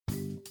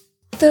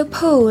The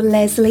Paul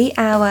Leslie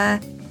Hour,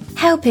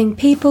 helping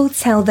people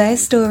tell their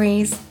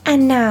stories.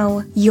 And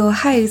now, your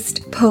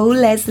host, Paul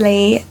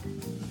Leslie.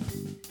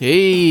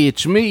 Hey,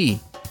 it's me.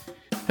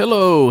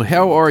 Hello,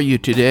 how are you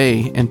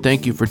today? And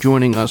thank you for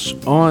joining us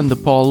on the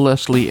Paul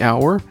Leslie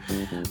Hour.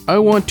 I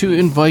want to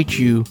invite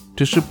you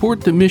to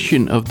support the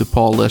mission of the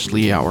Paul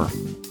Leslie Hour.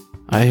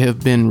 I have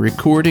been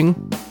recording,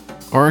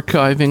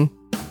 archiving,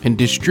 and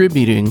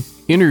distributing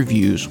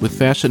interviews with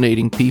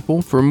fascinating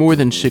people for more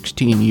than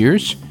 16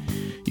 years.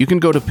 You can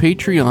go to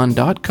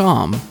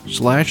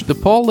patreon.com/The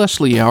Paul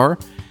Leslie Hour,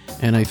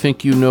 and I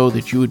think you know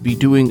that you would be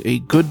doing a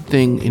good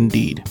thing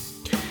indeed.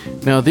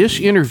 Now, this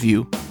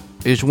interview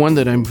is one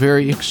that I'm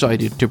very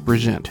excited to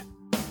present.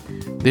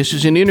 This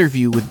is an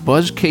interview with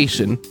Buzz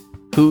Cason,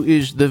 who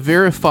is the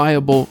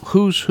verifiable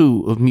who's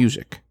who of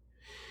music.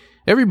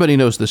 Everybody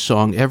knows the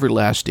song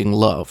Everlasting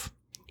Love.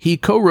 He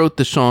co-wrote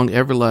the song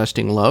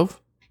Everlasting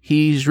Love.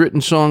 He's written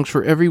songs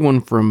for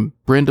everyone from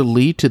Brenda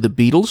Lee to the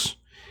Beatles,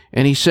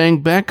 and he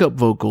sang backup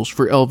vocals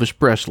for Elvis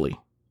Presley.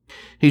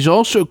 He's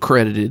also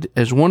credited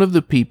as one of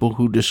the people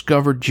who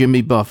discovered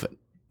Jimmy Buffett.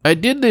 I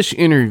did this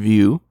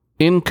interview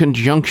in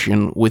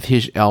conjunction with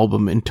his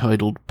album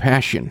entitled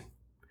Passion.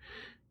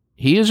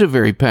 He is a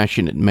very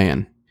passionate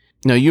man.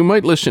 Now, you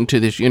might listen to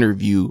this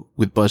interview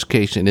with Buzz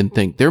Cason and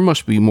think there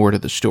must be more to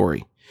the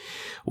story.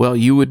 Well,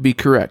 you would be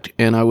correct,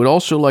 and I would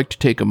also like to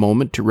take a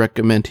moment to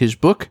recommend his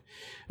book.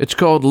 It's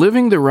called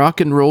Living the Rock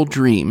and Roll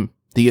Dream,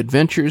 The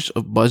Adventures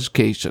of Buzz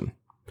Cason.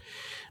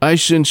 I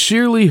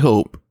sincerely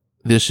hope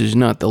this is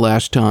not the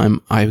last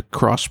time I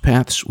cross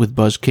paths with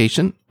Buzz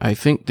Cason. I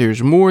think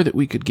there's more that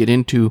we could get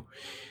into.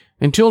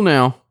 Until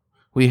now,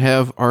 we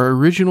have our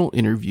original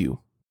interview.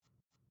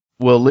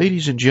 Well,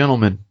 ladies and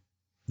gentlemen,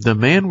 the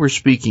man we're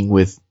speaking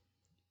with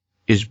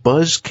is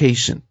Buzz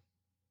Cason.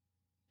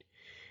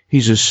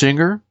 He's a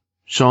singer,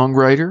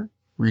 songwriter,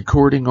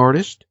 recording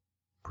artist,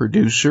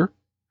 producer,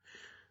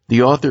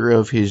 the author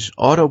of his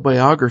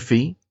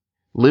autobiography,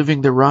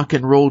 Living the Rock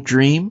and Roll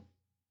Dream.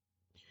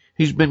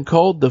 He's been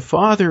called the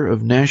father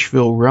of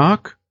Nashville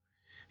rock.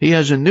 He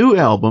has a new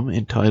album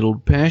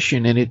entitled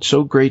Passion, and it's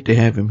so great to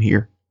have him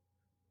here.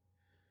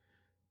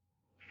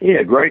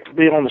 Yeah, great to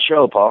be on the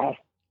show, Paul.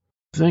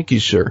 Thank you,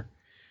 sir.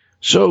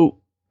 So,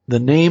 the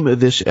name of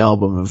this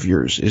album of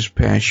yours is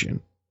Passion.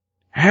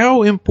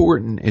 How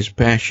important is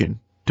Passion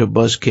to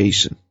Buzz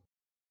Cason?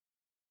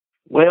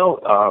 Well,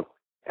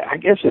 I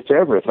guess it's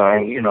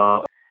everything, you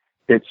know.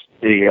 It's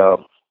the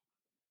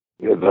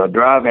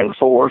driving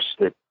force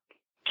that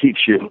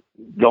keeps you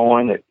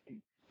going, that,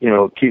 you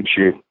know, keeps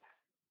you,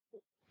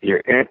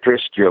 your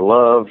interest, your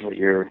love,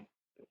 your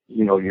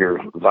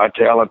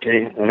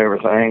vitality and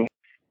everything.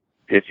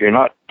 If you're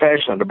not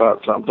passionate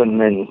about something,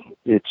 then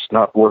it's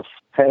not worth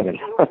having.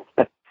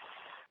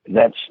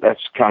 That's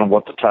kind of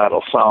what the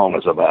title song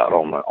is about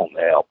on the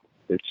album.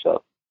 It's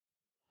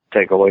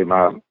take away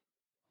my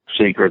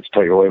secrets,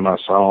 take away my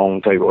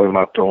song, take away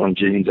my torn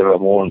jeans that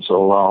I've worn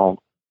so long,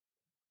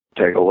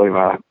 take away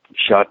my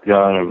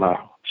shotgun and my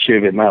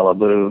Chevy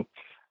Malibu.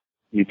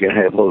 You can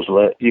have those.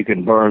 You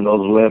can burn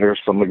those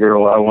letters from a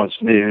girl I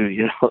once knew.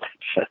 You know,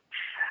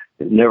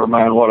 never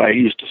mind what I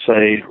used to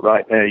say.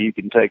 Right now, you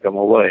can take them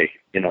away.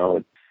 You know,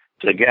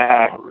 it's a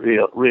guy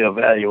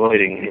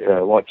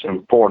reevaluating what's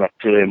important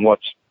to him,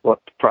 what the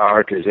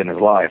priorities in his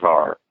life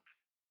are.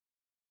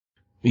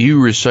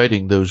 You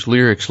reciting those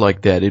lyrics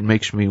like that, it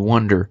makes me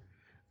wonder,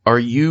 are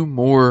you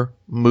more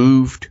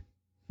moved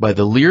by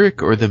the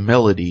lyric or the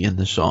melody in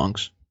the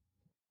songs?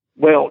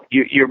 Well,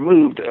 you're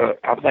moved,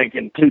 I think,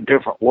 in two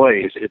different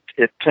ways. It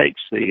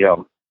takes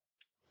the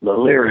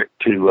lyric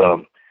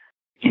to,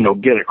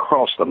 get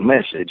across the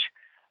message,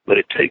 but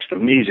it takes the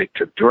music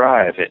to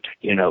drive it,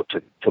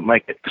 to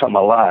make it come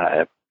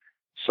alive.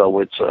 So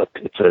it's a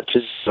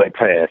two-way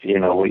path. You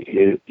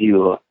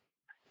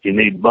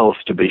need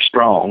both to be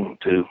strong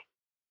to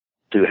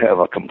have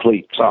a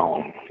complete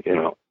song.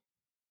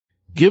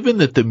 Given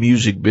that the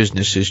music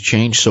business has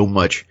changed so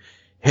much,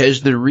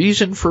 has the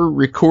reason for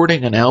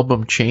recording an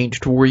album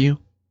changed for you?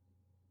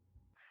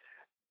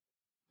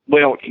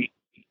 Well,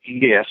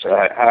 yes.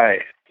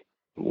 As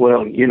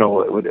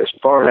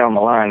far down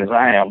the line as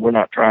I am, we're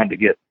not trying to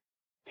get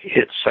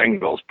hit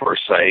singles per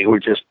se. We're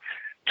just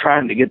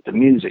trying to get the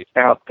music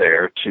out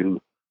there to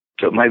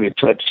maybe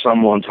touch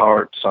someone's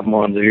heart,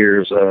 someone's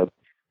ears,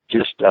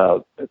 just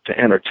to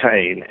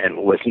entertain,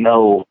 and with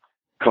no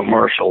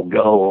commercial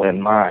goal in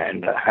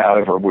mind.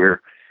 However, we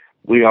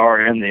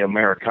are in the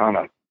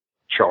Americana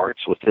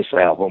charts with this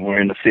album. We're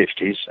in the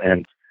 50s,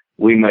 and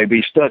we may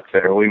be stuck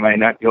there. We may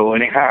not go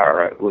any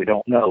higher. We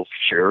don't know for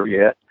sure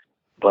yet,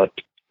 but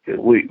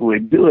we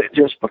do it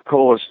just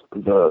because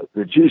the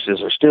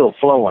juices are still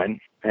flowing,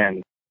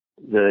 and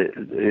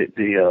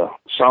the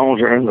songs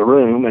are in the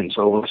room, and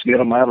so let's get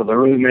them out of the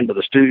room into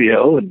the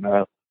studio and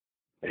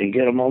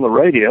get them on the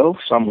radio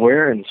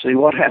somewhere and see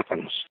what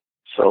happens.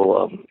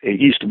 So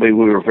it used to be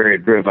we were very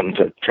driven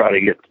to try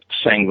to get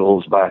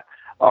singles by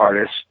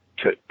artists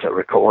to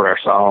record our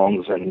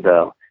songs and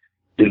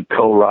do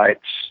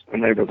co-writes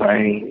and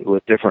everything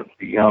with different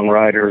young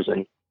writers.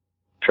 And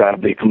try to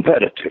be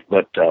competitive,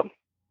 but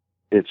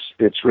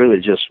it's really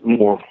just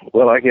more,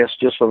 well, I guess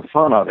just for the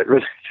fun of it,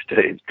 really, to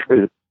tell you the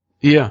truth.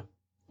 Yeah.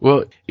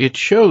 Well, it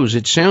shows.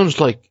 It sounds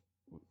like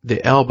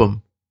the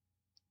album,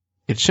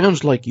 it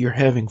sounds like you're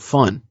having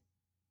fun.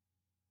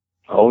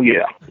 Oh,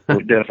 yeah,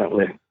 we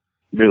definitely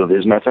do.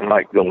 There's nothing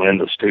like going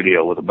into the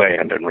studio with a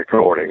band and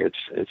recording.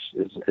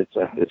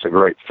 It's a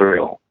great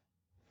thrill.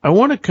 I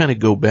want to kind of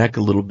go back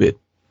a little bit.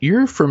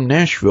 You're from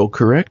Nashville,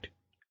 correct?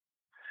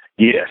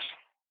 Yes.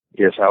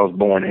 Yes, I was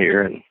born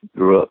here and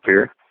grew up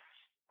here.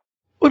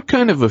 What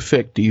kind of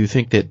effect do you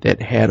think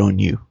that had on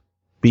you,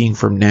 being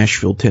from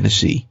Nashville,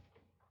 Tennessee?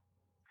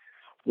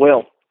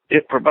 Well,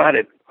 it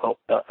provided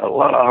a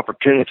lot of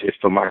opportunities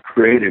for my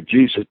creative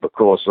juices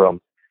because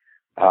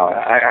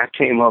I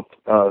came up,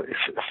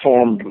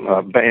 formed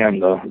a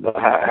band,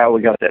 how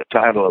we got that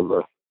title of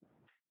the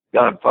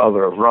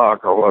Godfather of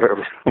Rock or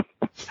whatever,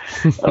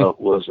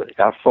 was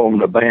I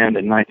formed a band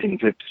in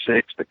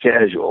 1956, the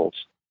Casuals,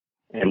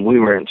 and we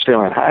were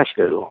still in high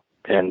school,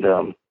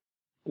 and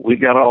we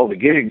got all the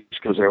gigs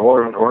because there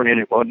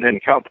wasn't any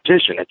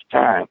competition at the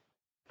time,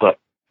 but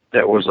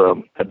there was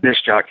a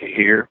disc jockey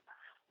here,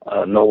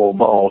 Noel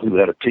Ball, who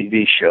had a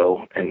TV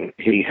show, and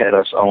he had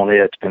us on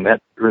it, and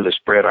that really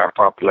spread our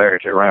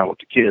popularity around with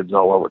the kids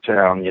all over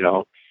town,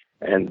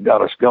 and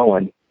got us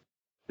going.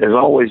 There's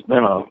always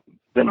been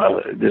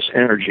this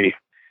energy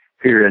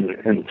here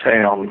in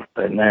town,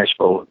 in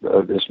Nashville,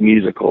 this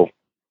musical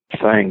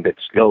thing that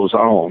goes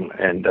on,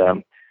 and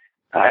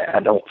I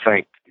don't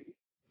think,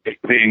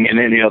 being in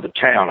any other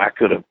town, I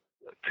could have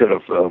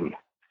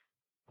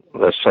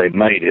let's say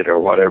made it or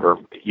whatever,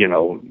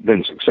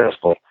 been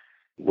successful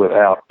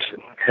without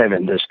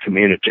having this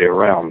community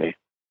around me.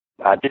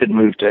 I did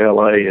move to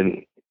LA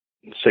in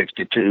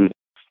 62,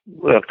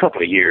 well, a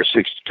couple of years,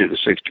 62 to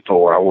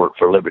 64. I worked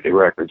for Liberty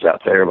Records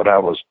out there, but I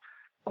was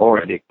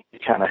already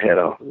kind of had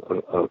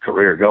a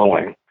career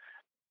going.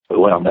 I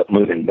wound up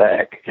moving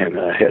back and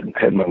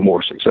had my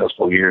more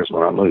successful years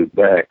when I moved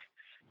back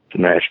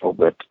to Nashville.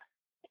 But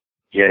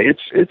yeah,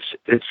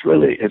 it's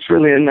really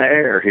in the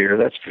air here,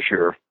 that's for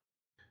sure.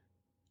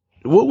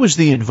 What was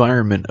the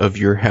environment of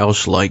your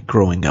house like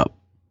growing up?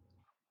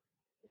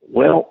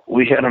 Well,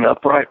 we had an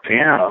upright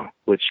piano,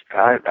 which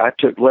I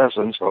took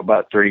lessons for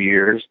about 3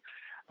 years.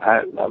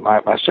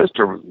 My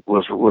sister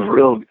was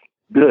real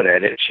good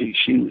at it. She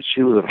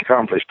was an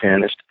accomplished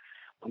pianist,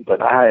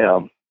 but I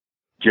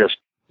just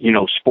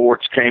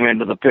sports came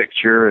into the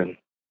picture, and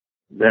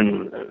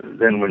then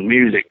when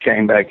music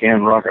came back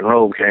in, rock and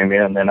roll came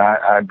in, then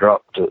I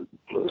dropped to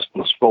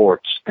the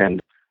sports and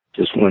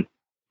just went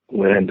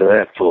into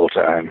that full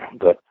time.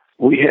 But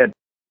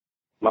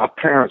my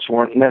parents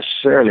weren't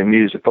necessarily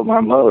musical.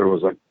 My mother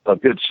was a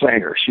good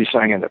singer. She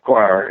sang in the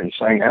choir and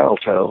sang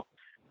alto,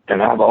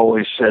 and I've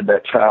always said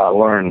that's how I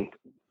learned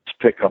to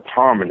pick up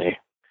harmony.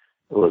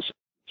 It was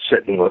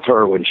sitting with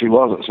her when she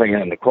wasn't singing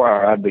in the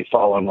choir. I'd be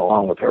following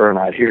along with her, and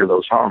I'd hear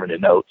those harmony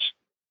notes.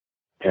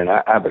 And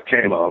I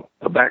became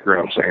a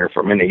background singer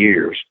for many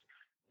years,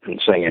 and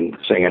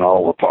singing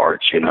all the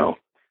parts,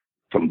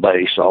 from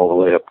bass all the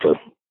way up to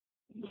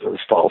the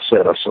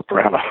falsetto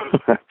soprano.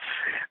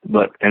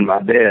 And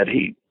my dad,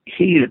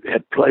 he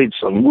had played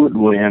some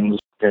woodwinds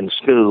in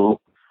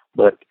school,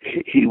 but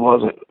he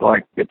wasn't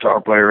like a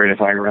guitar player or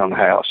anything around the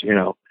house.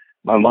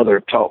 My mother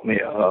taught me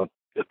a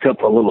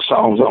couple of little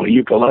songs on the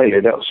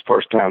ukulele. That was the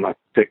first time I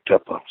picked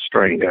up a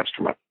stringed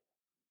instrument.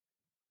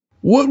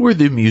 What were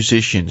the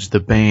musicians,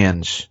 the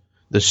bands,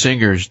 the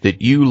singers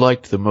that you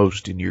liked the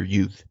most in your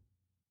youth?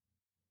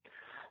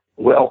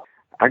 Well,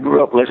 I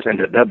grew up listening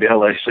to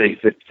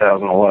WLAC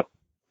 50,000 watt,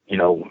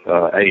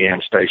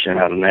 AM station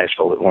out of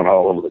Nashville that went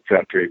all over the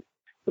country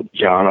with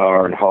John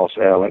R. and Hoss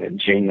Allen and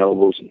Gene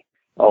Nobles and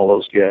all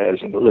those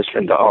guys, and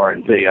listening to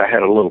R&B. I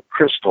had a little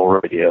crystal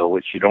radio,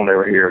 which you don't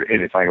ever hear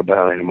anything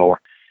about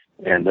anymore,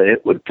 and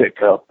it would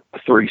pick up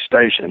 3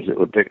 stations. It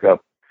would pick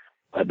up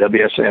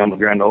WSM, the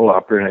Grand Ole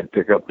Opry, and it'd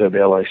pick up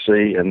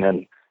WLAC, and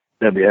then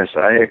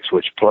WSIX,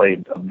 which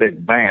played a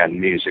big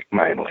band music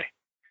mainly.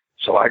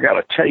 So I got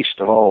a taste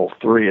of all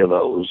 3 of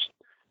those,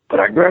 but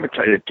I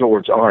gravitated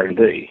towards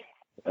R&B.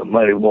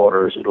 Muddy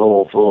Waters,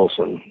 Lowell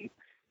Fulson,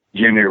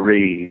 Jimmy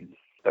Reed,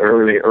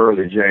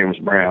 early James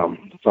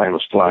Brown, the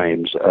Famous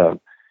Flames, the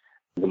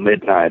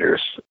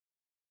Midnighters,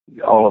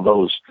 all of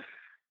those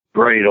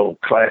great old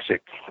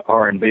classic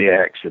R&B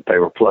acts that they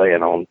were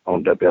playing on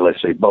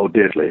WLAC. Bo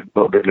Diddley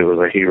was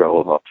a hero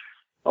of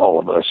all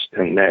of us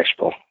in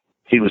Nashville.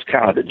 He was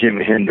kind of the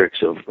Jimi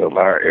Hendrix of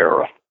our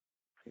era.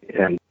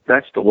 And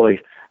that's the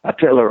way I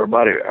tell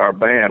everybody, our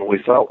band,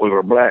 we thought we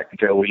were black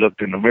until we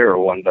looked in the mirror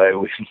one day.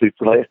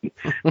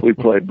 We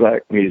played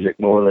black music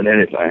more than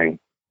anything,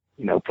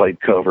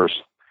 played covers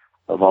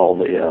of all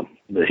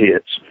the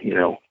hits,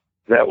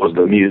 That was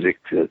the music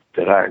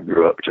that I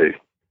grew up to.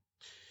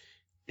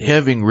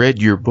 Having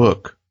read your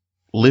book,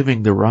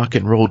 Living the Rock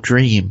and Roll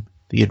Dream,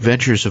 The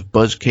Adventures of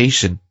Buzz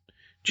Cason,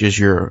 which is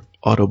your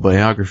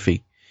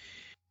autobiography,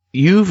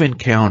 you've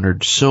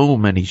encountered so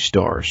many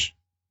stars.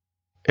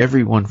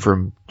 Everyone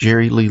from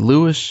Jerry Lee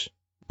Lewis,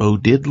 Bo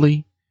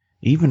Diddley,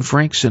 even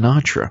Frank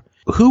Sinatra.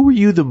 Who were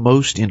you the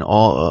most in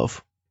awe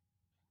of?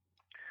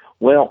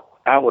 Well,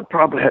 I would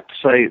probably have to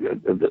say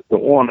the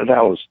one that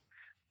I was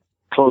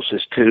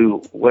closest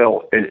to,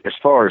 well, as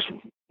far as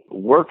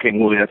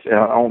working with,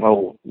 I don't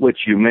know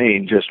which you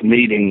mean, just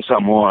meeting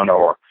someone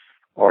or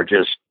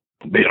just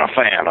being a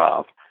fan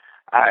of.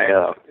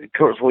 Of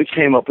course, we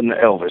came up in the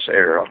Elvis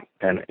era,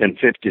 and in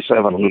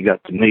 '57 we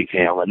got to meet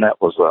him, and that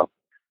was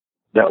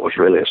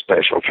really a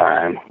special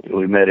time.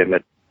 We met him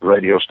at the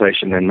radio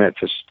station in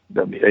Memphis,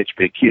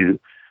 WHBQ.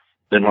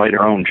 Then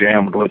later on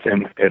jammed with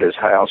him at his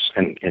house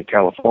in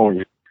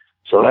California.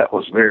 So that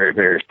was very,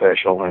 very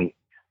special. And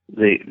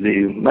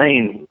the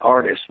main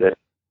artist that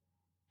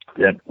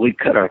we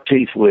cut our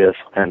teeth with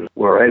and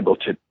were able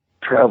to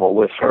travel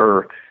with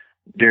her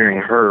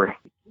during her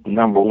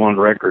 #1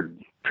 record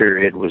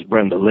period was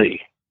Brenda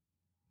Lee.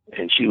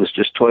 And she was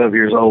just 12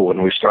 years old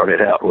when we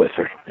started out with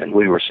her, and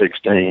we were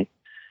 16.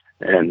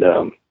 And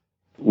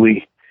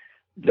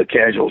the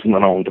Casuals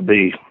went on to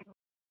be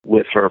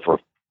with her for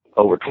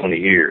over 20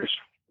 years.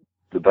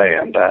 The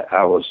band, I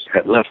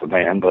had left the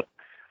band, but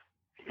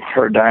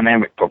her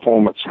dynamic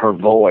performance, her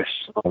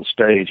voice on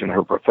stage, and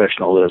her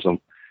professionalism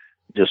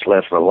just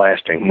left a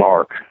lasting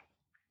mark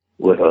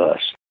with us.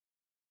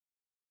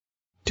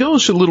 Tell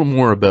us a little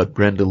more about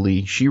Brenda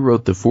Lee. She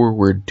wrote the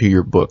foreword to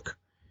your book.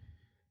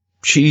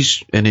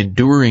 She's an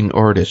enduring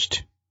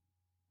artist.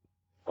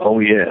 Oh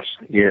yes,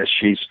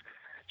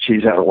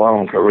 she's had a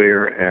long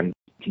career and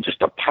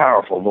just a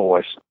powerful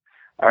voice.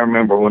 I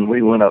remember when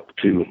we went up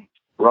to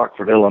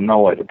Rockford,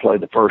 Illinois to play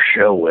the first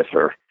show with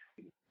her.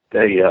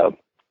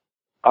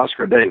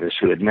 Oscar Davis,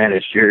 who had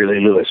managed Jerry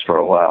Lee Lewis for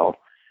a while,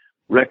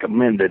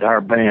 recommended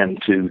our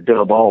band to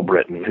Dub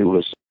Albritton, who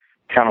was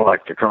kind of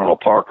like the Colonel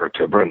Parker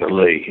to Brenda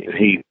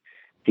Lee.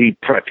 He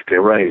practically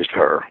raised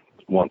her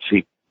once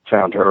he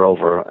found her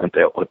over at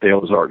the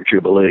Ozark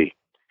Jubilee.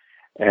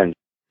 And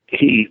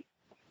he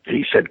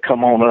said,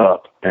 "Come on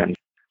up and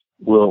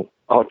we'll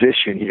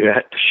audition you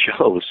at the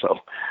show." So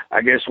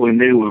I guess we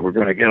knew we were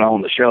going to get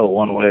on the show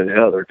one way or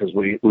the other, because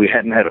we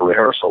hadn't had a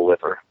rehearsal with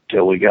her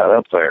till we got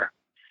up there.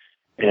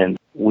 And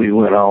we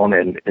went on,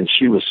 and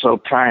she was so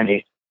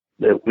tiny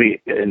that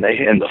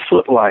the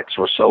footlights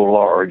were so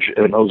large.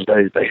 In those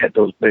days, they had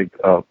those big,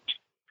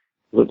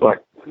 looked like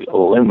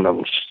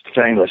aluminum,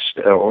 stainless,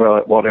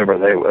 or whatever.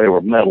 They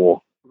were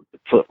metal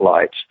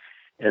footlights,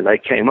 and they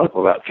came up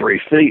about 3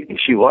 feet,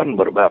 and she wasn't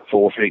but about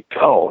 4 feet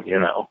tall,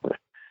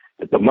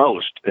 at the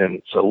most.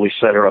 And so we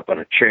set her up in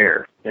a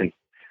chair, and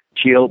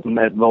she opened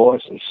that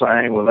voice and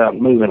sang without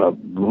moving a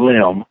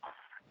limb,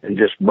 and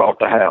just brought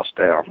the house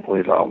down.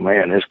 We thought,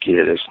 man, this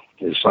kid is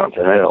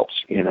something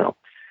else,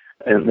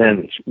 And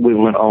then we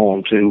went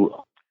on to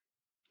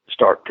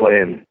start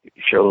playing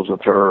shows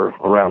with her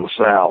around the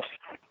South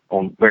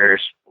on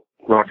various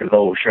rock and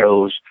roll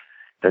shows,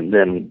 and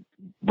then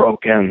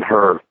broke in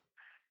her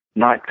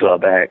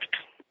nightclub act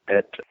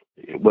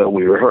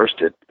we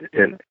rehearsed it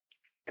in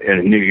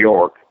New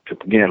York to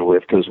begin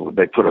with, because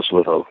they put us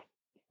with a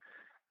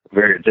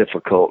very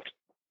difficult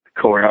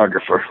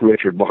choreographer,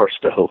 Richard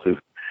Barstow, who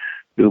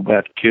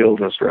about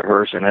killed us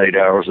rehearsing 8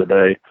 hours a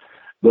day.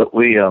 But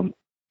we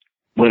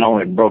went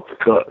on and broke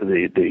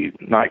the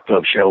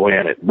nightclub show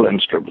in at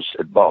Blindstrom's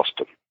at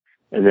Boston,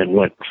 and then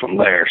went from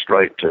there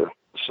straight to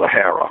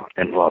Sahara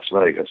in Las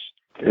Vegas.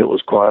 It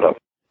was quite a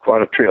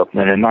trip. And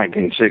then in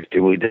 1960,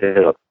 we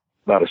did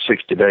about a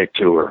 60-day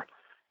tour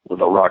with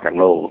a rock and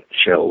roll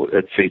show.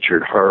 It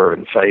featured her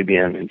and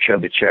Fabian and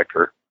Chubby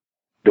Checker,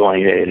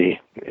 Dwayne Eddy,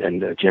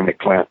 and Jimmy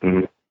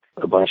Clinton,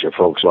 a bunch of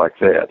folks like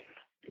that.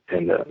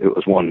 And it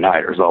was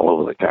one-nighters all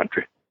over the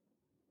country.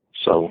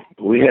 So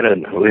we had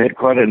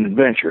quite an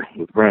adventure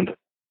with Brenda.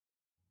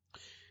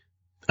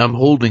 I'm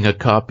holding a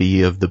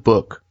copy of the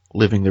book,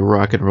 Living the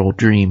Rock and Roll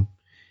Dream.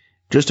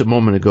 Just a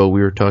moment ago,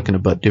 we were talking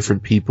about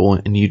different people,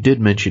 and you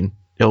did mention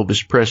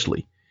Elvis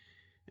Presley.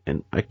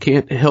 And I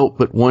can't help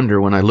but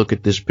wonder when I look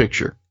at this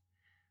picture.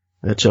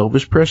 That's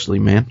Elvis Presley,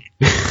 man.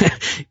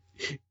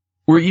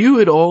 Were you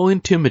at all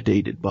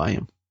intimidated by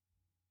him?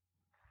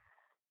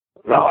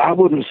 No, I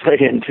wouldn't say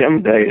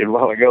intimidated. A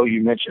while ago,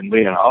 you mentioned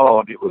being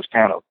awed. It was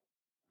kind of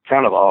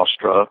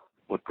awestruck,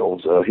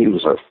 because he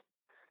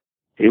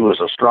was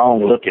a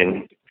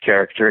strong-looking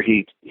character.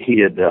 He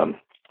had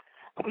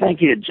I think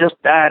he had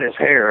just dyed his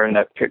hair in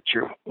that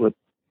picture.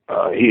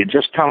 He had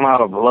just come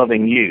out of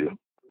Loving You,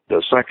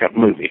 the second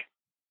movie,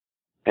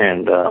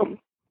 and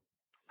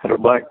had a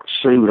black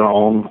suit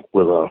on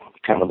with a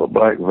kind of a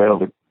black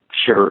velvet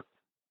shirt.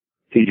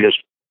 He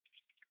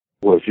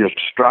was just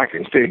a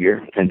striking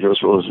figure, and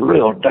just was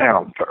real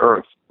down to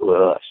earth with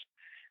us.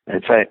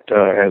 In fact,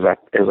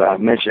 as I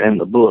mentioned in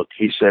the book,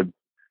 he said,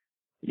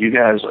 "You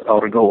guys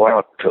ought to go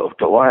out to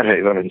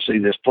Whitehaven and see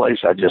this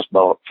place I just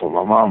bought for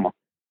my mama."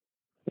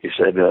 He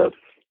said,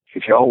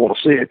 "If y'all want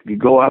to see it, you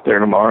go out there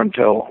tomorrow and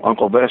tell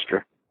Uncle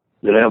Vester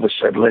that Elvis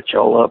said let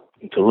y'all up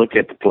to look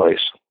at the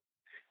place."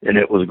 And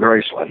it was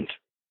Graceland.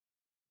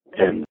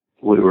 And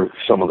we were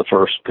some of the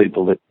first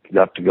people that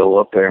got to go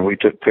up there, and we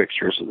took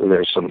pictures.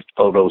 There's some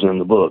photos in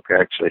the book,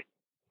 actually,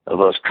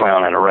 of us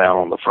clowning around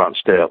on the front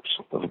steps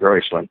of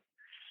Graceland.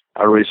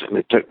 I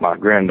recently took my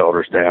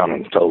granddaughters down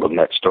and told them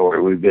that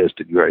story. We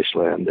visited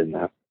Graceland,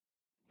 and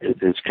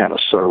it's kind of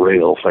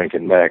surreal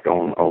thinking back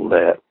on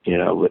that, you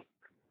know. But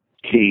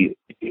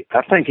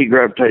I think he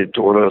gravitated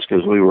toward us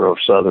because we were a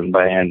Southern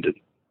band, and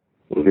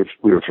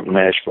we were from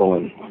Nashville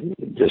and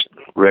just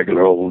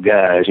regular old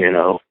guys, you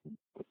know,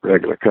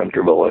 regular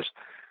country boys.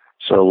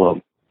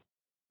 So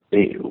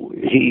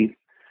he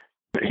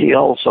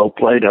also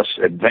played us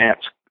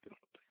advanced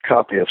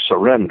copy of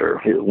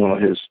Surrender, one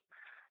of his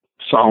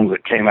songs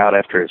that came out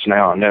after It's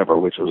Now or Never,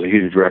 which was a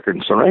huge record.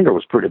 And Surrender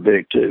was pretty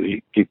big,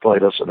 too. He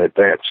played us an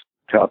advanced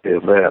copy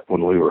of that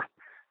when we were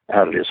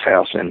out at his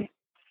house in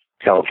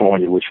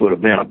California, which would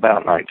have been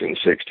about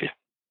 1960.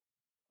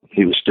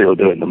 He was still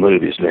doing the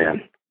movies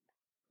then,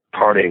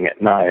 partying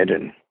at night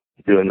and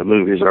doing the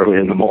movies early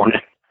in the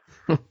morning.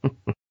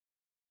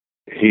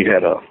 He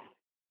had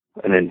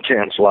an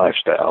intense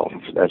lifestyle,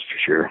 that's for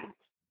sure.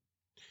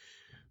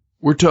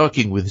 We're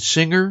talking with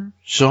singer,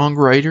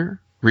 songwriter,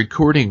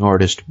 recording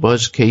artist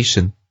Buzz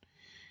Cason.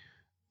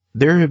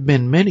 There have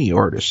been many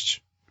artists,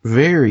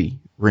 very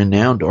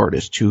renowned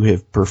artists, who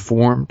have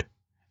performed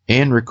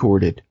and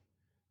recorded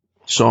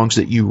songs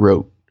that you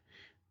wrote.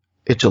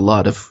 It's a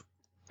lot of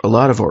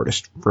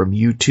artists, from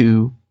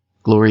U2,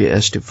 Gloria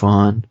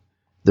Estefan,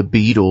 the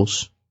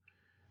Beatles,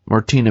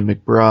 Martina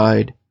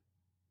McBride,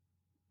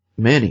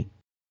 many,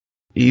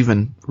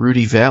 even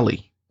Rudy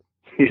Valley.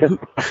 Yeah.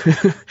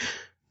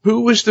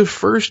 Who was the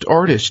first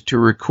artist to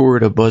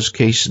record a Buzz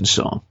Cason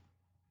song?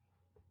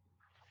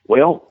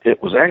 Well,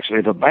 it was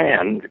actually the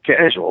band, the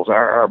Casuals,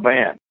 our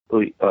band.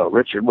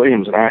 Richard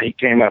Williams and I, he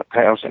came out of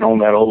the house, and on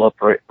that old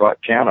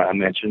upright piano I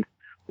mentioned,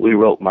 we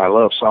wrote My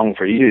Love Song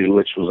for You,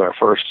 which was our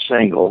first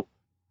single.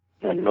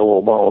 And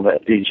Noel Ball,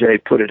 that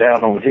DJ, put it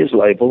out on his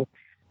label,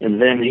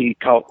 and then he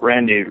caught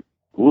Randy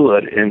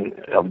Wood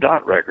of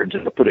Dot Records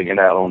into putting it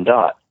out on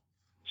Dot.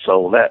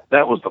 So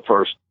that was the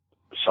first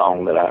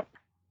song that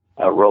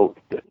I wrote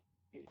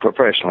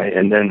professionally.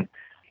 And then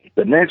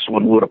the next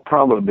one would have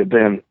probably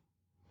been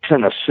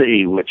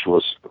Tennessee, which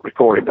was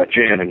recorded by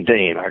Jan and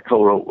Dean. I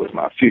co-wrote with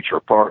my future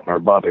partner,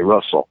 Bobby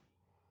Russell,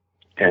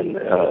 and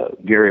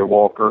Gary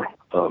Walker,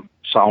 a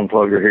song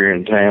plugger here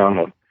in town,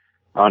 an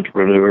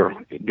entrepreneur.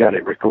 Got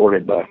it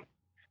recorded by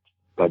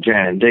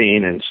Jan and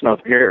Dean, and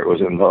Snuff Garrett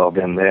was involved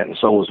in that, and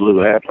so was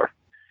Lou Adler.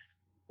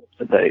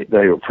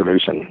 They were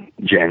producing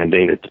Jan and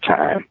Dean at the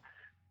time.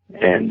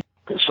 And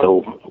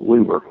so we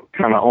were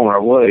kind of on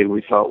our way.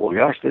 We thought, well,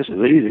 gosh, this is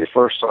easy.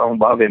 First song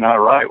Bobby and I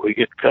write, we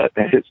get cut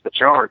and it hits the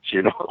charts,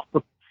 you know.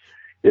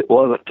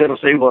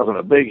 Tennessee wasn't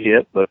a big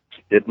hit, but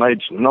it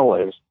made some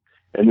noise.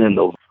 And then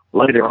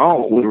later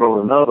on, we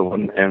wrote another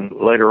one, and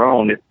later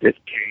on it came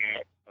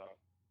out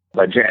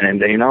by Jan and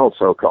Dean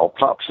also, called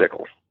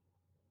Popsicle.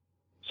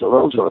 So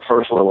those are the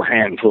first little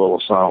handful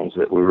of songs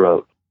that we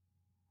wrote.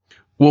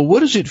 Well,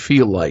 what does it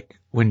feel like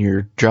when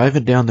you're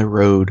driving down the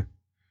road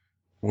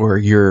or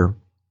you're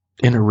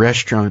in a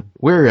restaurant,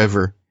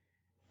 wherever,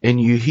 and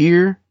you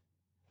hear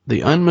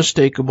the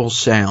unmistakable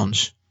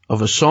sounds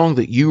of a song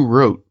that you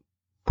wrote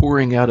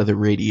pouring out of the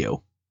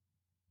radio?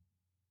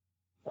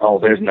 Oh,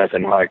 there's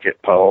nothing like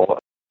it, Paul.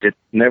 It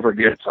never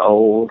gets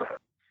old.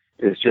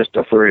 It's just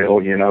a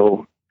thrill, you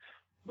know,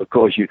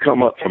 because you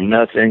come up from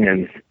nothing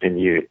and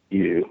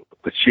you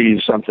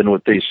achieve something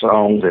with these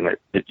songs, and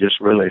it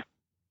just really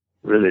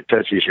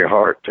touches your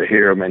heart to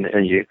hear them,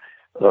 and you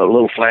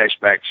little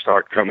flashbacks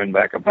start coming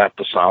back about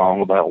the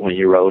song, about when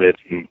you wrote it,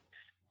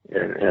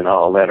 and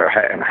all that,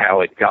 and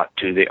how it got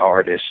to the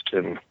artist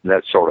and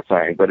that sort of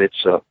thing. But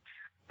it's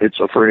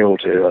a thrill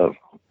to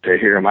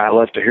hear them. I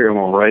love to hear them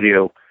on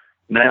radio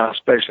now,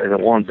 especially the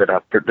ones that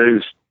I've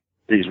produced,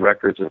 these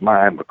records of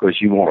mine,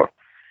 because you want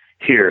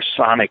to hear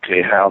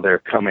sonically how they're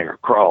coming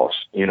across.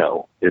 You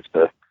know, if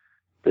the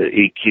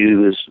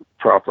EQ is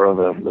proper,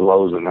 the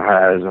lows and the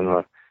highs,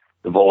 and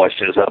the voice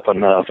is up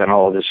enough, and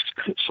all this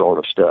sort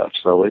of stuff.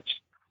 So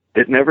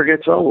it never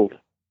gets old.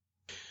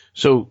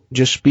 So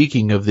just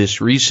speaking of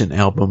this recent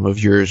album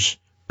of yours,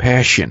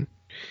 Passion,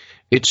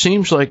 it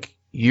seems like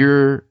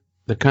you're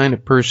the kind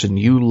of person,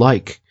 you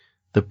like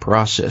the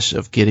process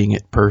of getting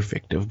it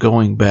perfect, of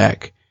going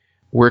back,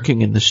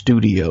 working in the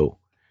studio.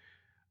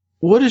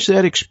 What is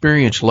that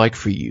experience like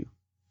for you?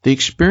 The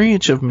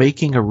experience of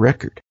making a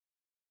record?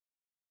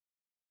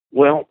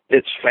 Well,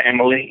 it's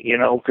family, you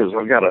know, because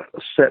I've got a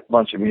set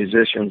bunch of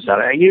musicians that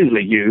I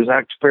usually use. I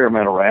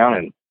experiment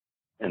around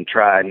and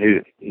try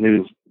new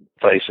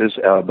faces,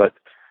 but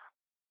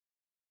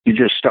you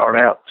just start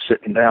out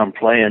sitting down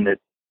playing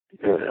it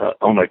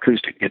on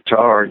acoustic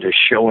guitar, just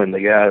showing the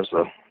guys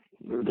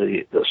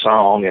the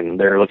song, and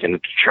they're looking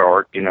at the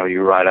chart. You know,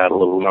 you write out a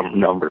little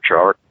number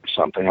chart,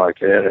 something like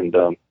that,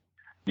 and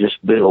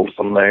just build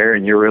from there.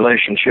 And your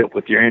relationship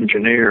with your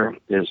engineer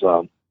is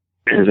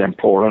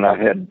important. I've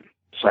had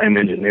same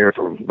engineer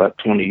for about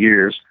 20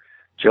 years,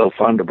 Joe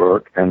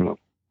Funderburk, and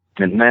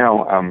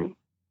now I'm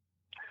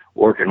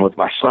working with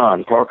my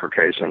son, Parker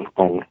Cason,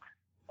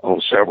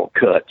 on several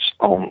cuts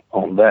on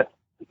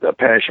the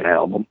Passion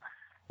album.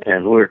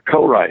 and we're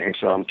co-writing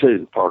some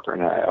too. Parker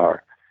and I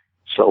are.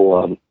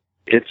 So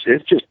it's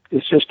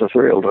just a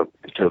thrill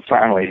to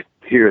finally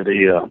hear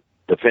the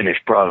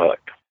finished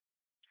product.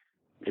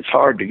 It's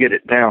hard to get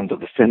it down to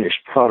the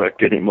finished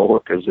product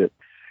anymore because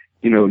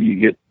you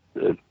get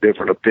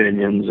different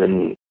opinions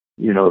and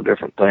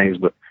different things,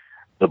 but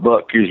the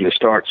buck usually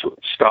stops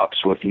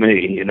with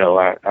me.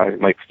 I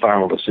make the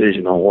final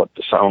decision on what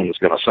the song is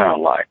going to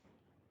sound like.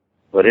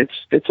 But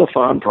it's a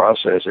fun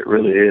process. It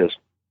really is.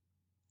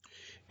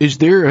 Is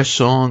there a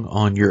song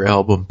on your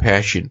album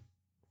Passion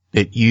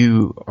that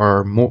you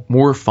are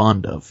more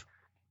fond of?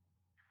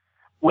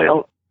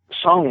 Well,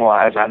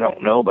 song-wise, I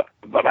don't know,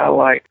 but I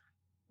like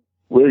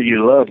Will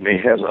You Love Me.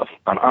 Has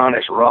an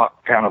honest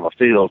rock kind of a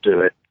feel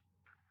to it.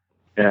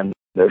 And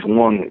there's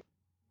one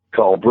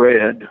called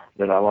Bread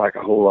that I like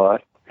a whole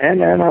lot.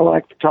 And I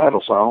like the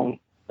title song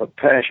of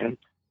Passion.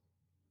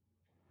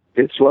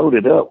 It's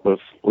loaded up with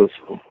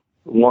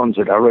ones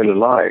that I really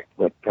like,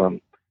 but I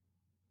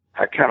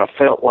kind of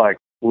felt like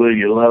Will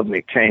You Love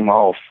Me came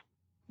off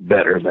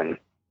better than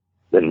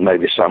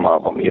maybe some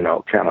of them,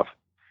 kind of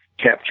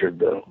captured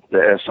the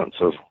essence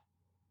of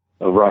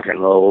rock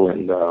and roll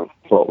and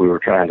what we were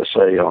trying to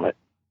say on it.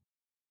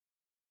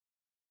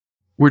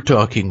 We're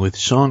talking with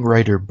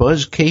songwriter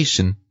Buzz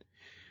Cason.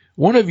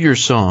 One of your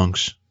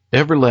songs,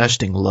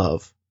 Everlasting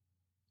Love.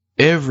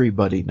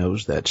 Everybody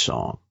knows that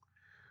song.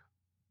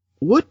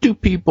 What do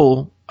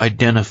people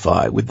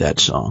identify with that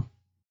song?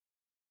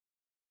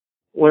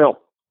 Well,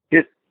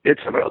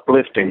 it's an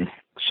uplifting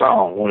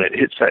song. When it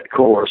hits that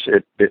chorus,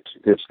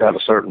 it's got a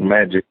certain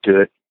magic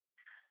to it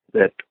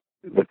that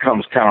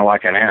becomes kind of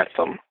like an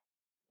anthem.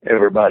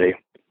 Everybody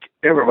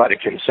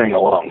can sing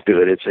along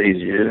to it. It's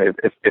easy.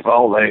 If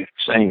all they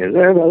sing is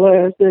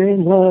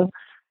everlasting love,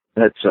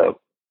 it's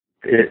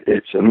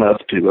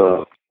enough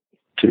to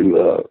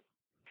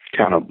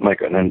kind of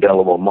make an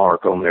indelible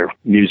mark on their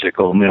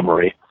musical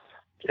memory.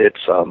 It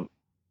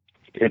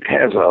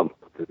has a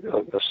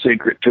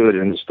secret to it,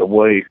 and it's the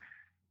way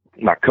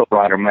my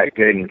co-writer Matt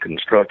Gaden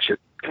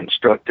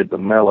constructed the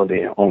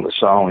melody on the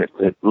song.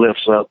 It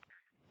lifts up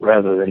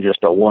rather than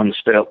just a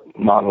one-step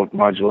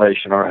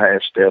modulation or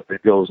half step.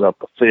 It goes up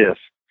a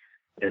fifth,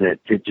 and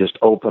it just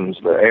opens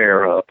the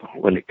air up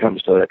when it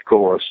comes to that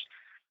chorus.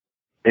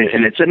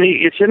 And it's an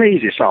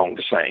easy song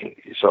to sing,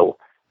 so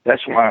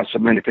that's why so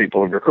many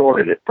people have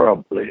recorded it.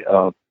 Probably,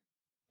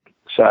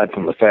 aside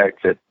from the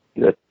fact that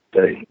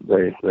they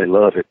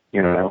love it,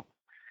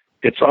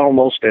 it's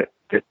almost at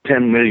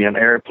 10 million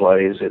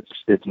airplays.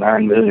 It's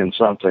 9 million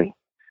something.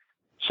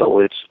 So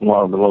it's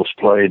one of the most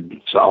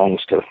played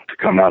songs to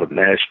come out of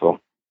Nashville.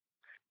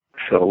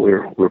 So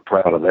we're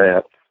proud of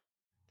that.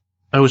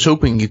 I was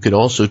hoping you could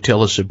also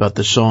tell us about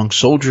the song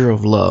Soldier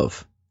of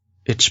Love.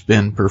 It's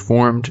been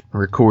performed,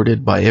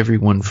 recorded by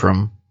everyone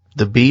from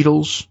the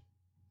Beatles,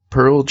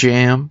 Pearl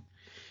Jam.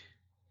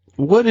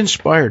 What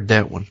inspired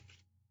that one?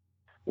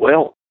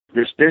 Well,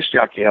 this disc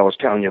jockey I was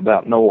telling you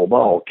about, Noel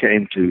Ball,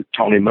 came to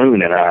Tony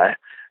Moon and I,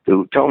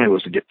 who Tony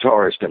was the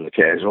guitarist in the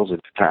Casuals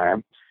at the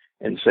time,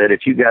 and said,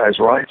 if you guys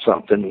write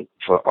something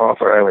for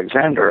Arthur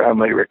Alexander, I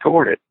may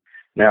record it.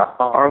 Now,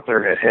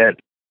 Arthur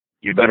had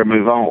You Better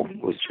Move On,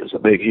 which was a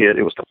big hit.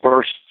 It was the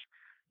first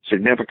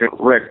significant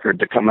record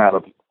to come out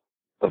of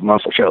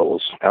Muscle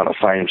Shoals, out of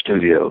Fame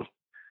Studios.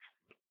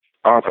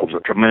 Arthur was a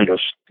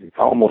tremendous,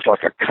 almost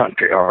like a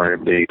country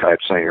R&B type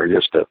singer,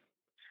 just a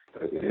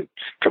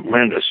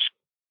tremendous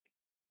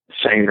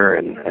singer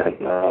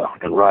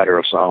and writer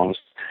of songs.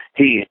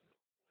 He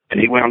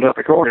wound up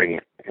recording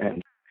it,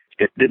 and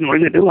it didn't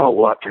really do a whole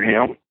lot for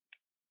him.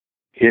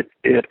 It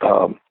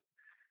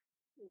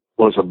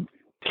was a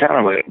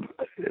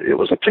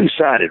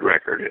two-sided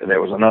record.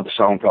 There was another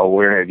song called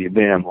Where Have You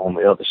Been on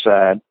the other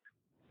side,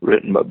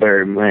 written by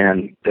Barry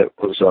Mann, that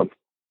was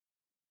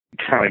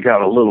kind of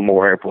got a little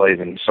more airplay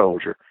than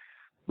Soldier.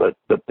 But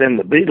then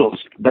the Beatles,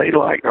 they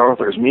liked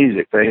Arthur's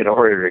music. They had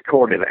already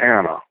recorded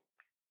Anna,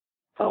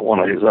 one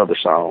of his other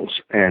songs,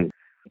 and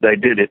they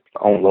did it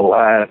on the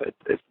live.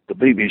 The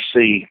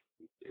BBC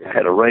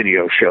had a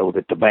radio show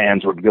that the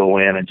bands would go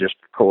in and just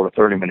record a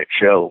 30-minute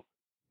show.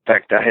 In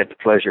fact, I had the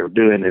pleasure of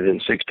doing it in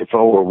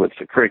 '64 with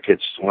the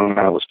Crickets when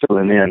I was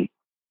filling in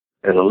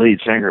as a lead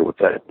singer with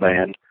that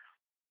band.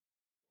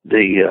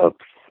 The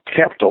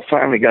Capitol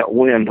finally got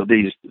wind of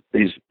these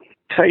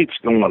tapes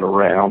going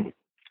around,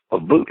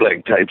 of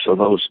bootleg tapes of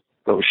those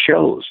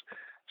shows.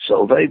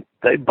 So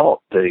they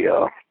bought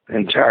the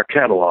entire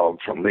catalog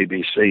from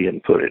BBC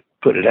and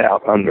put it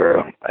out under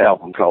an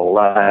album called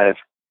Live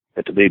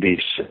at the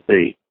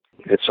BBC.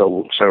 It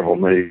sold several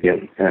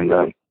million, and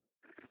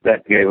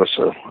that gave us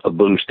a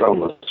boost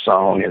on the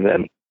song. And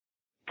then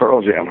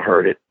Pearl Jam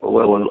heard it.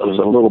 Well, it was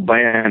a little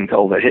band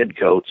called the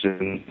Headcoats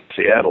in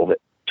Seattle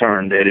that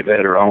turned Eddie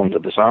Vedder on to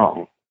the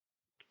song.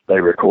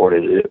 They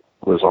recorded it. It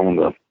was on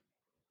the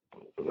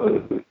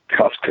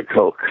Costa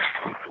Coke.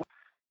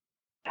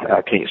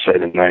 I can't say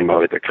the name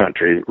of it, the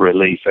Country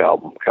Relief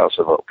album,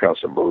 Kosovo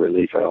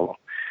Relief album.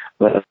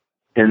 But,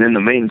 and in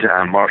the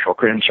meantime, Marshall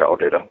Crenshaw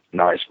did a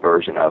nice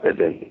version of it.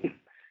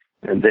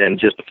 And then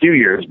just a few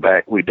years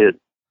back, we did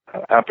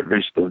I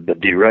produced the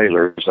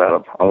Derailers out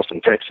of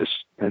Austin, Texas,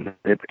 and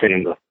it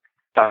became the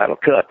title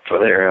cut for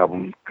their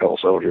album called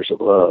Soldiers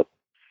of Love.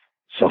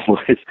 So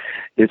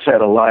it's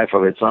had a life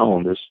of its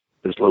own, this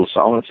little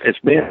song. It's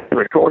being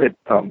recorded,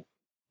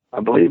 I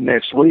believe,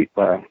 next week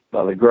by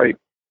the great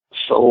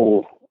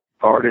soul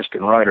artist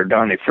and writer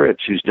Donnie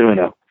Fritz, who's doing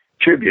a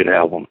tribute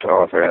album to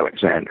Arthur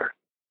Alexander.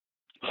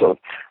 So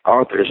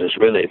Arthur's is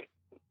really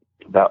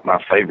about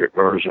my favorite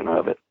version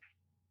of it.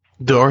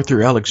 The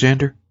Arthur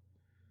Alexander?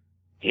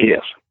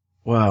 Yes.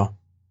 Wow.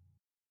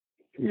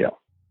 Yeah.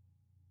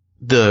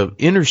 The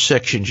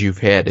intersections you've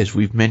had, as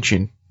we've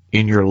mentioned,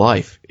 in your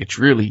life, it's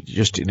really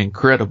just an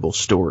incredible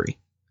story.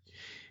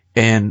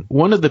 And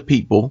one of the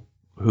people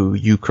who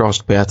you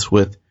crossed paths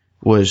with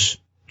was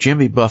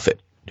Jimmy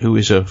Buffett, who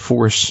is a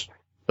force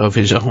of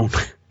his own.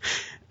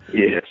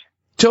 Yes.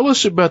 Tell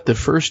us about the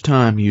first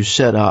time you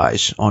set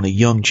eyes on a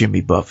young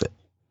Jimmy Buffett.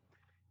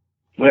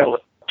 Well,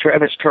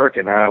 Travis Kirk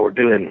and I were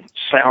doing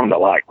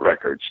sound-alike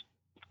records.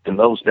 In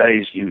those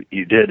days, you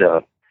did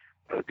a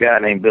guy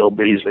named Bill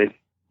Beasley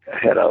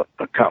had a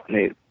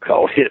company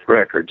called Hit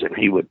Records, and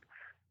he would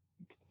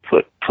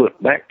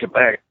put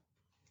back-to-back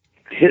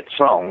hit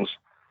songs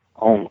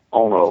on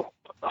a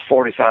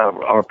 45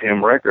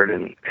 RPM record,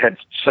 and had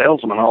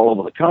salesmen all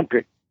over the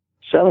country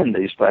selling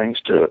these things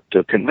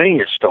to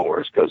convenience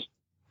stores, because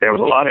there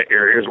was a lot of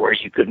areas where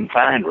you couldn't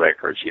find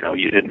records. You know,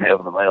 you didn't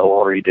have the mail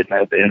order, you didn't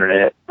have the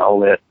internet, all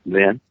that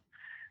then.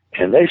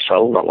 And they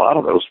sold a lot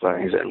of those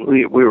things. And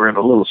we were in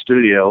a little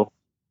studio,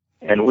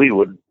 and we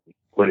would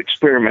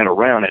experiment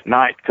around at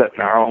night cutting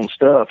our own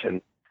stuff.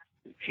 And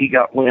he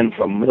got wind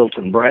from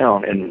Milton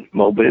Brown in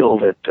Mobile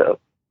that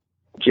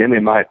Jimmy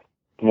might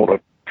want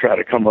to try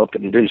to come up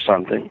and do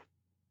something.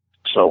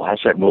 So I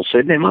said, we'll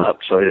send him up.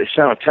 So they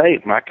sent a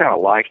tape, and I kind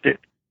of liked it.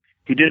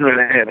 He didn't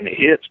really have any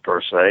hits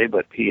per se,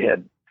 but he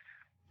had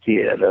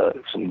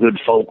some good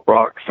folk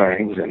rock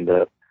things. And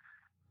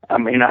I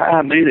mean, I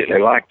immediately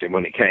liked him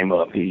when he came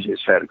up. He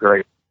just had a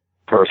great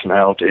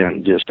personality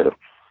and just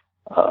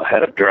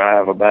had a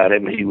drive about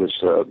him. He was,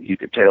 you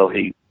could tell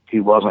he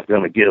wasn't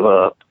going to give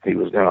up. He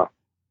was going to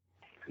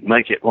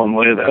make it one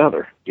way or the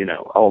other, you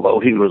know, although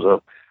he was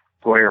a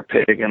square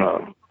peg in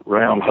a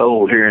round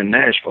hole here in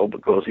Nashville,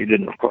 because he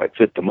didn't quite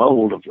fit the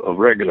mold of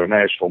regular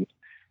Nashville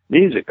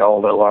music,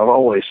 although I've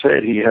always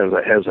said he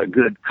has a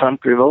good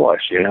country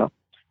voice, you know,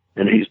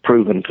 and he's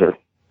proven to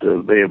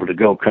be able to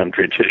go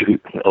country too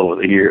over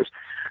the years.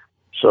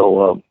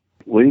 So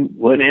we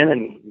went in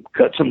and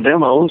cut some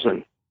demos,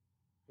 and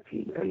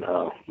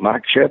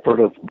Mike Shepard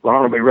of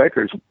Barnaby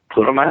Records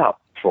put them out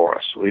for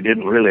us.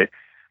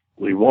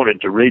 We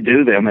wanted to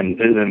redo them and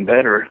do them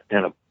better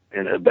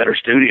in a better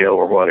studio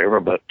or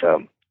whatever, but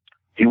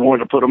he wanted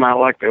to put them out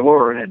like they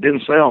were, and it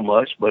didn't sell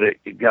much, but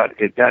it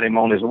got him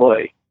on his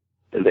way.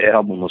 The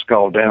album was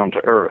called Down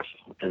to Earth,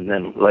 and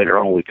then later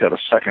on we cut a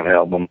second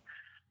album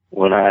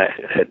when I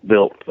had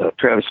built,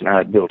 Travis and I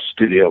had built a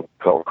studio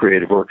called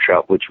Creative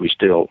Workshop, which we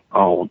still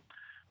own.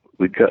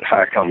 We cut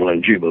High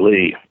Cumberland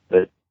Jubilee,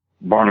 but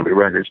Barnaby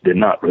Records did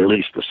not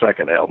release the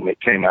second album.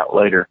 It came out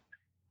later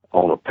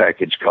on a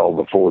package called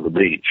Before the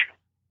Beach.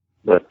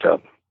 But,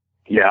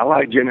 yeah, I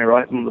like Jimmy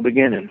right from the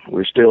beginning.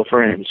 We're still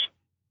friends.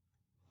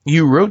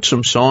 You wrote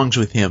some songs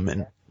with him,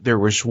 and there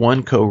was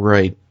one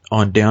co-write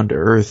on Down to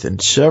Earth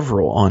and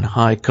several on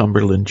High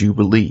Cumberland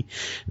Jubilee.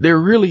 They're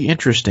really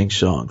interesting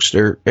songs.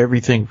 They're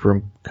everything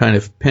from kind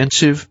of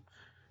pensive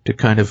to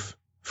kind of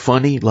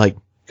funny, like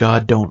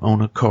God Don't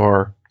Own a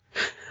Car.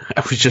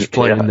 I was just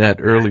playing that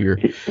earlier.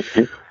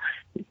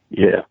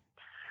 Yeah.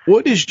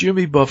 What is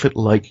Jimmy Buffett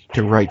like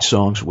to write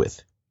songs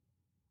with?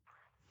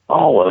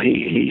 Oh, well,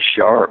 he's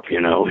sharp, you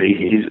know.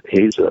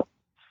 He's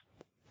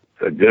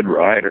a good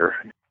writer,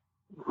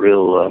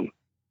 real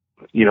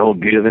you know,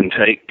 give and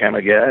take kind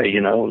of guy,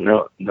 you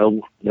know,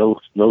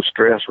 no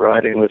stress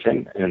writing with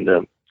him.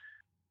 And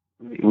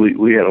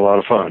we had a lot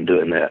of fun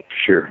doing that,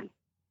 sure.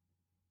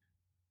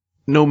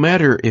 No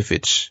matter if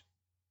it's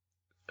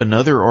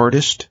another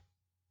artist,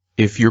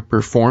 if you're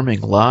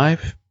performing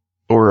live,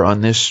 or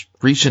on this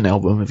recent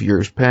album of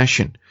yours,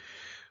 Passion,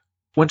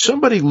 when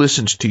somebody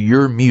listens to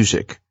your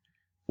music,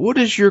 what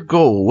is your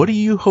goal? What do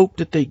you hope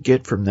that they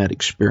get from that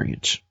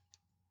experience?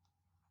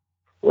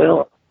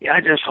 Well,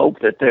 I just hope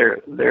that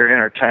they're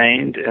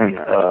entertained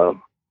and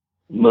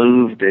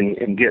moved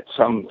and get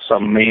some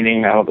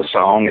meaning out of the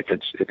song if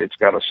it's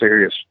got a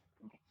serious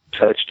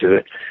touch to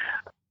it.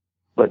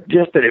 But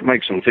just that it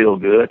makes them feel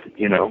good,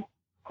 you know,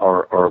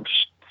 or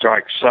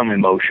strikes some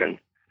emotion,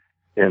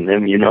 and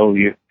then you know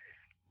you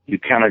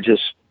kind of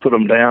just put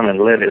them down and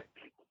let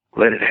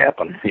it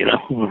happen, you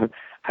know.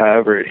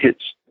 However it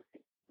hits,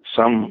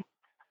 some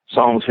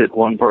songs hit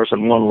one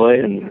person one way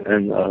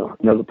and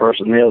another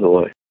person the other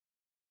way.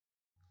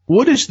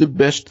 What is the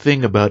best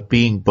thing about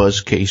being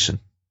Buzz Cason?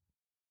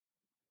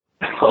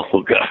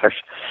 Oh, gosh.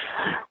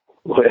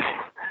 Well,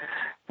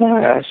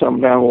 I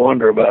sometimes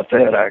wonder about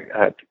that.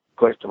 I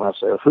question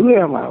myself, who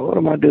am I? What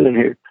am I doing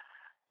here?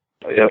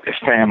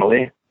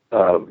 Family,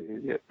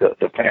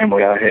 the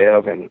family I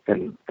have, and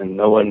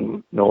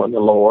knowing the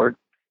Lord,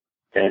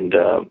 and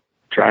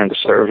trying to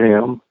serve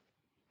him,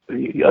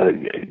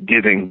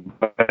 giving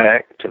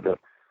back to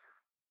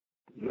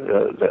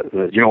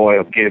the joy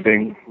of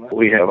giving.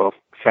 We have a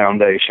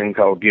foundation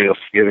called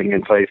Giving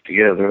and Faith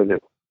Together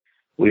that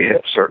we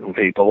help certain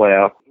people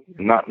out,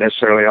 not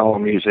necessarily all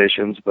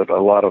musicians, but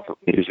a lot of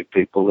music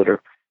people that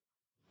are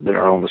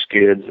on the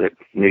skids that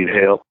need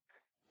help.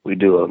 We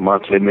do a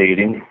monthly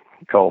meeting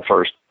called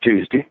First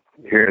Tuesday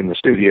here in the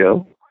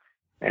studio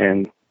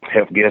and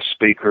have guest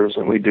speakers,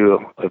 and we do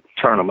a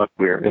tournament.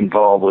 We're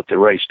involved with the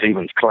Ray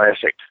Stevens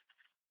Classic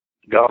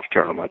golf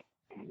tournament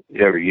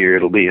every year.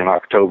 It'll be in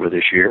October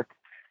this year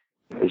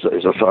as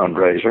a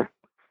fundraiser.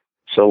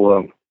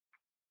 So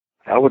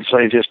I would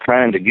say just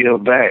trying to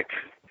give back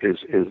is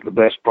the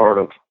best part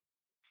of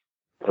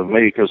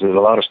me, because there's a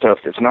lot of stuff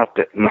that's not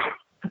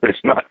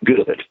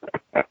good.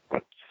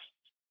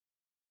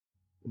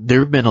 There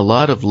have been a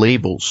lot of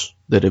labels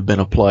that have been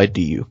applied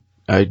to you.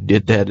 I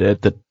did that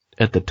at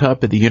the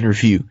top of the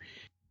interview.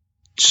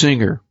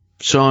 Singer,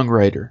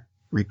 songwriter,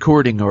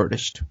 recording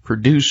artist,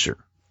 producer,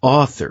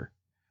 author,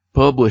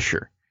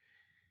 publisher.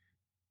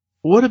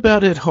 What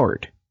about at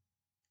heart?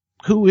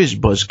 Who is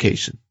Buzz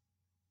Cason?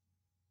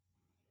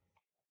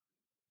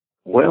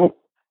 Well,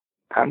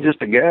 I'm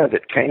just a guy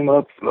that came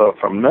up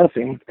from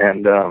nothing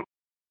and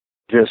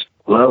just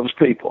loves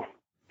people.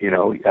 You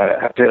know,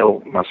 I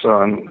tell my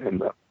son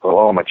and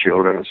all my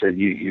children, I said,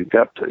 you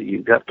got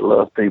to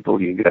love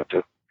people. You got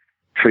to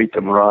treat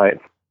them right.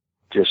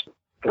 Just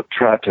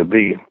try to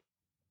be.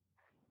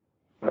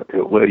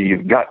 Well,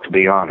 you've got to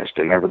be honest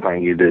in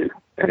everything you do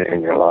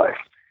in your life.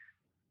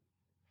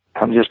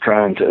 I'm just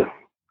trying to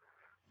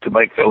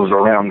make those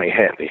around me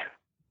happy.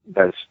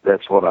 That's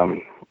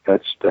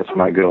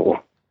my goal.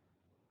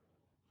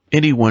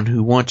 Anyone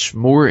who wants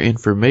more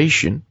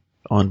information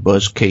on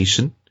Buzz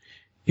Cason,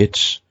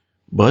 it's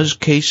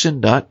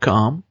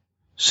buzzcason.com,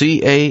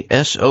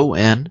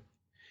 CASON.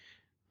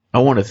 I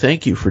want to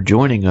thank you for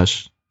joining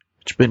us.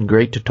 It's been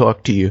great to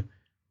talk to you.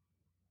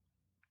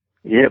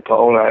 Yeah,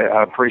 Paul,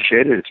 I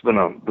appreciate it. It's been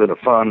a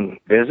fun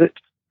visit.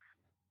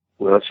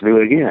 Well, let's do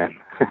it again.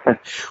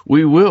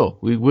 We will.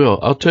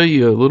 I'll tell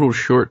you a little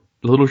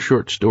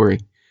short story.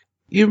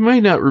 You may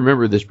not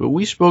remember this, but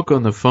we spoke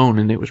on the phone,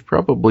 and it was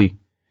probably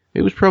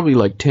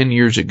like 10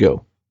 years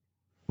ago.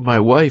 My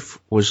wife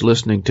was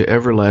listening to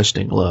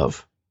Everlasting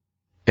Love,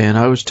 and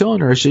I was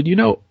telling her, I said,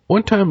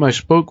 one time I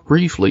spoke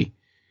briefly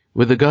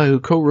with the guy who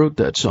co-wrote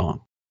that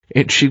song,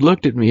 and she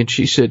looked at me and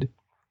she said,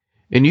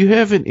 "And you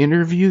haven't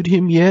interviewed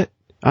him yet?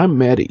 I'm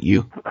mad at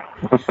you."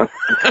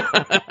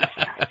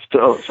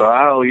 So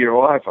I owe your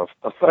wife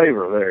a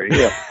favor there,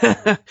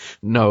 yeah.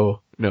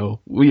 No,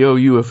 we owe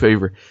you a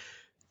favor.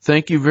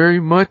 Thank you very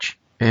much,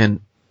 and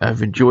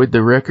I've enjoyed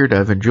the record.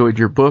 I've enjoyed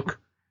your book.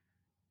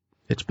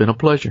 It's been a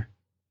pleasure.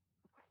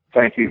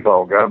 Thank you,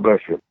 Paul. God bless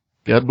you.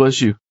 God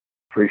bless you.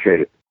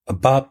 Appreciate it.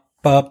 Bop,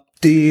 bop,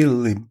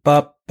 dealy,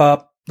 bop,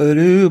 bop,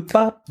 ba-doo,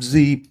 bop,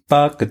 zee,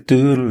 bop, a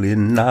doodly,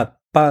 not,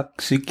 bop,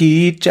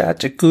 shiki,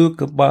 cha-cha,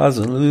 kooka,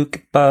 baza, luka,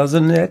 baza,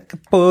 neka,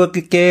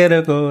 poka,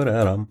 kera, go,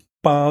 da-dum,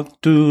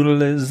 bop,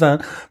 doodly,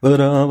 zan,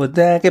 ba-dum,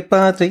 ba-daka,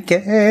 ba-daka,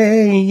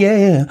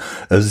 yeah,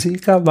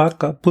 zika,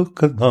 baka,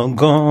 puka, long,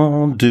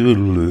 gone,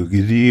 doodle,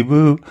 giddy,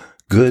 boo,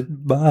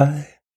 goodbye.